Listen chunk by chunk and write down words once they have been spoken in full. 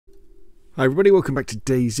Hi everybody, welcome back to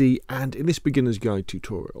DayZ, and in this beginner's guide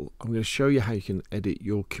tutorial I'm going to show you how you can edit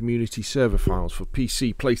your community server files for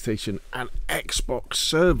PC, PlayStation and Xbox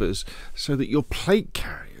servers so that your plate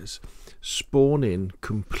carriers spawn in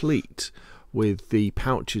complete with the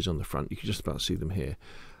pouches on the front. You can just about see them here,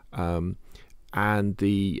 and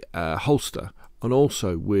the holster, and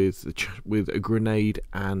also with a grenade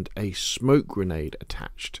and a smoke grenade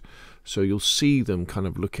attached. So you'll see them kind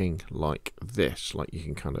of looking like this, like you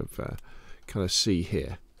can kind of see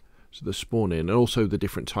here. So the spawn in, and also the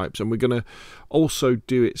different types, and we're going to also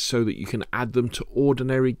do it so that you can add them to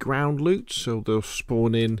ordinary ground loot, so they'll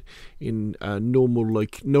spawn in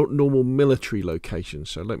normal military locations.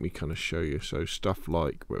 So let me kind of show you. So stuff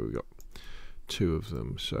like where we got two of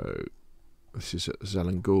them. So this is at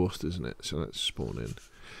Zelengorst, isn't it? So let's spawn in,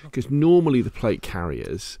 because normally the plate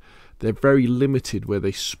carriers, they're very limited where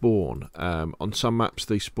they spawn. On some maps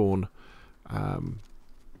they spawn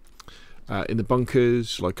in the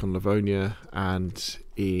bunkers, like on Livonia, and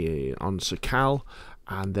on Sakhal,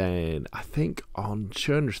 and then I think on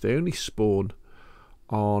Chernarus they only spawn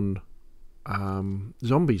on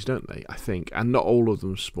zombies, don't they? I think, and not all of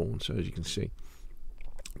them spawn. So as you can see,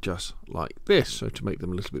 just like this, so to make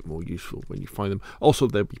them a little bit more useful when you find them. Also,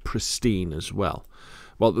 they'll be pristine as well.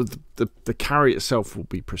 Well, the carry itself will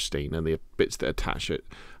be pristine, and the bits that attach to it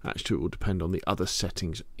will depend on the other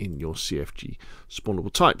settings in your CFG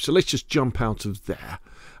spawnable type. So let's just jump out of there,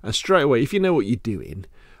 and straight away, if you know what you're doing,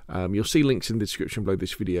 you'll see links in the description below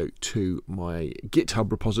this video to my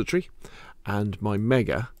GitHub repository and my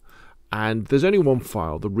Mega. And there's only one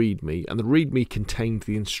file, the README, and the README contained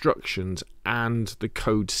the instructions and the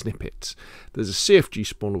code snippets. There's a CFG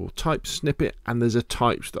spawnable types snippet, and there's a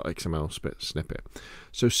types.xml snippet.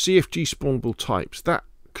 So CFG spawnable types, that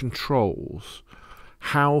controls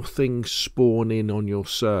how things spawn in on your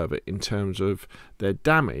server in terms of their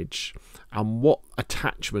damage and what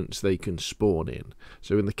attachments they can spawn in.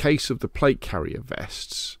 So in the case of the plate carrier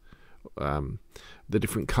vests, the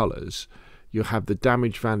different colours, you'll have the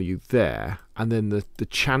damage value there, and then the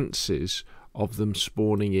chances of them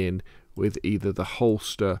spawning in with either the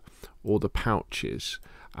holster or the pouches.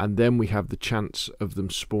 And then we have the chance of them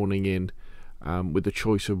spawning in with the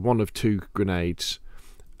choice of one of two grenades,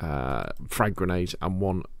 frag grenades, and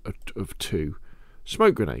one of two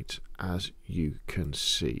smoke grenades, as you can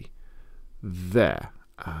see there.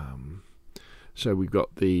 So we've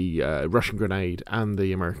got the Russian grenade and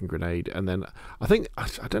the American grenade, and then I don't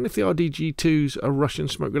know if the RDG2s are Russian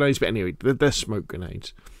smoke grenades, but anyway, they're smoke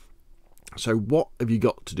grenades. So what have you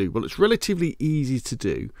got to do? Well, it's relatively easy to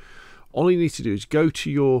do. All you need to do is go to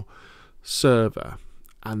your server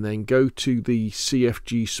and then go to the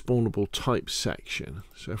CFG spawnable types section.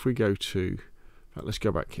 So if we go to, in fact, let's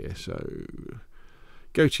go back here. So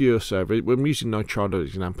go to your server. I'm using Nitrado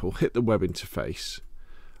as an example. Hit the web interface.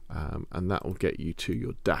 And that will get you to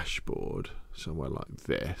your dashboard somewhere like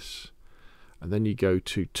this, and then you go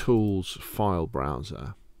to Tools, File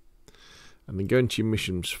Browser, and then go into your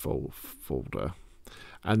Missions folder,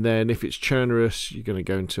 and then if it's Chernarus, you're going to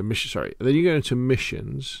go into and then you go into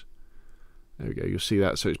Missions. There we go, you'll see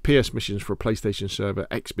that. So it's PS missions for a PlayStation server,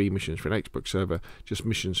 XB missions for an Xbox server, just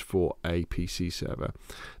missions for a PC server.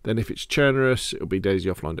 Then if it's Chernarus, it'll be DayZ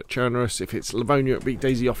Offline.Chernarus. If it's Livonia, it'll be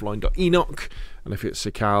DayZ Offline.Enoch. And if it's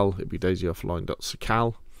Sakhal, it'll be DayZ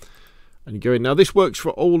Offline.Sakhal. And you go in. Now this works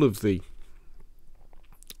for all of the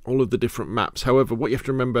different maps. However, what you have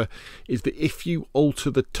to remember is that if you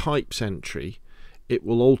alter the types entry, it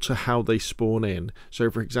will alter how they spawn in.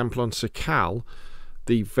 So for example, on Sakhal,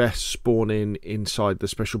 the vests spawn inside the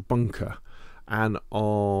special bunker, and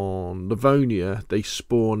on Livonia they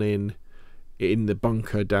spawn in the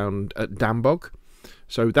bunker down at Dambog.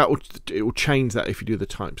 So it will change that if you do the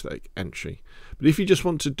types entry. But if you just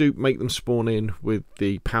want to make them spawn in with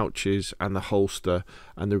the pouches and the holster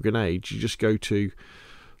and the grenades, you just go to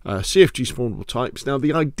CFG spawnable types. Now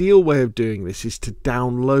the ideal way of doing this is to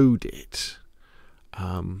download it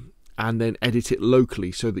and then edit it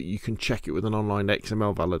locally so that you can check it with an online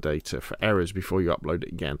XML validator for errors before you upload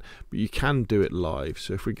it again. But you can do it live.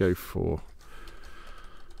 So if we go for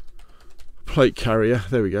plate carrier,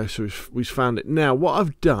 there we go. So we've found it. Now what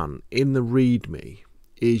I've done in the README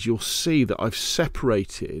is you'll see that I've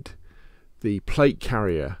separated the plate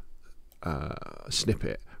carrier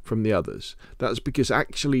snippet from the others. That's because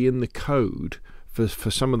actually in the code for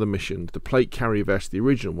some of the missions, the plate carrier vest, the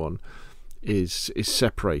original one, is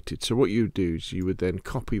separated. So what you would do is you would then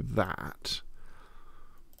copy that,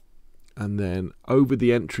 and then over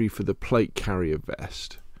the entry for the plate carrier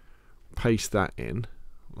vest, paste that in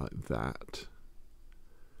like that.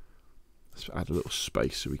 Let's add a little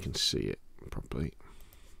space so we can see it properly.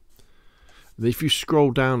 And if you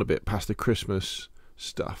scroll down a bit past the Christmas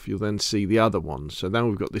stuff, you'll then see the other ones. So now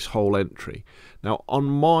we've got this whole entry. Now on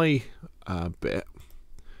my bit,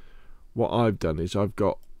 what I've done is I've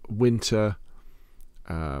got winter,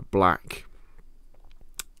 black,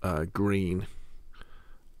 green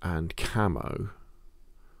and camo.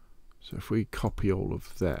 So if we copy all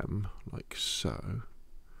of them like so,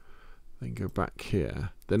 then go back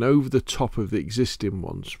here, then over the top of the existing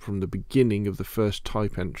ones from the beginning of the first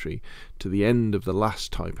type entry to the end of the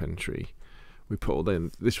last type entry, we put all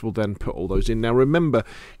them. This will then put all those in. Now remember,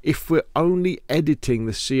 if we're only editing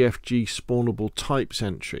the CFG spawnable types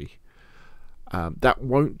entry, that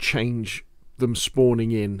won't change them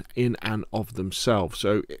spawning in and of themselves.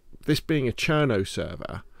 So this being a Chernarus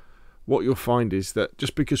server, what you'll find is that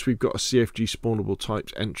just because we've got a CFG spawnable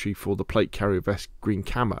types entry for the plate carrier vest green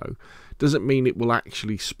camo doesn't mean it will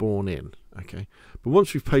actually spawn in. Okay, but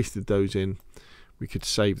once we've pasted those in, we could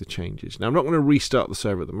save the changes. Now I'm not going to restart the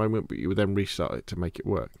server at the moment, but you would then restart it to make it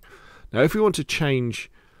work. Now if we want to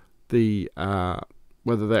change the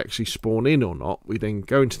whether they actually spawn in or not, we then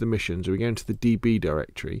go into the missions, or we go into the DB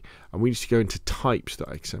directory, and we need to go into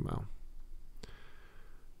types.xml.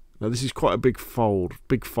 Now this is quite a big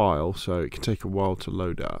file, so it can take a while to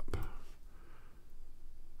load up.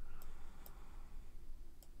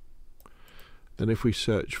 Then if we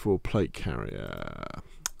search for plate carrier,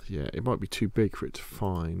 yeah, it might be too big for it to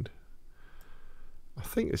find. I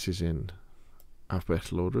think this is in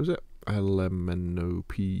alphabetical order, is it?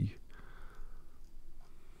 LMNOP.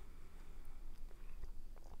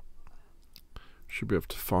 Should be able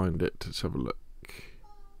to find it. Let's have a look.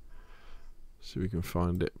 So we can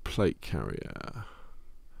find it. Plate carrier,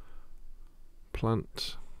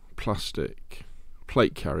 plant, plastic,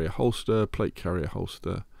 plate carrier holster, plate carrier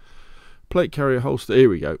holster, plate carrier holster. Here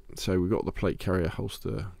we go. So we've got the plate carrier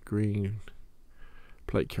holster green,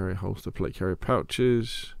 plate carrier holster, plate carrier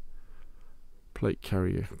pouches, plate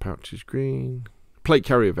carrier pouches green, plate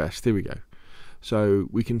carrier vest. Here we go. So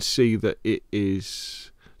we can see that it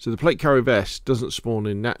is. So the plate carrier vest doesn't spawn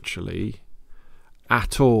in naturally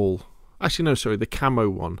at all. Actually, no, sorry, the camo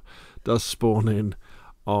one does spawn in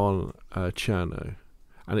on Chernarus.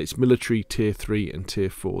 And it's military tier 3 and tier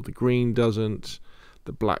 4. The green doesn't,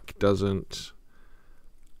 the black doesn't,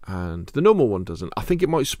 and the normal one doesn't. I think it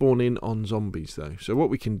might spawn in on zombies though. So what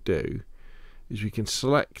we can do is we can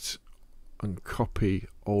select and copy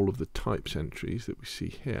all of the types entries that we see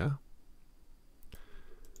here.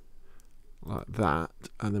 Like that,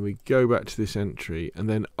 and then we go back to this entry, and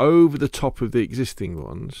then over the top of the existing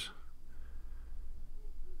ones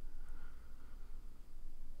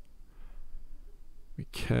we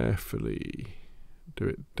carefully do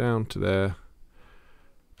it down to there,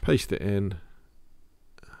 paste it in,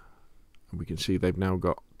 and we can see they've now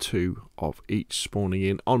got 2 of each spawning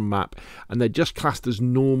in on map, and they're just classed as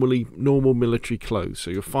normal military clothes. So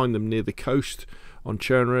you'll find them near the coast on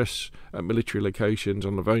Chernarus, at military locations.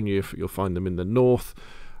 On Livonia you'll find them in the north,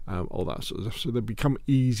 all that sort of stuff. So they become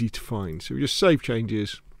easy to find. So we just save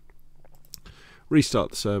changes,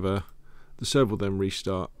 restart the server will then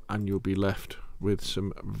restart, and you'll be left with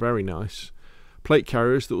some very nice plate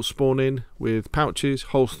carriers that will spawn in with pouches,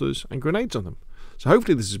 holsters and grenades on them. So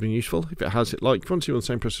hopefully this has been useful. If it has, hit like. If you want to see more on the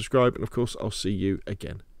same, press subscribe, and of course I'll see you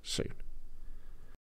again soon.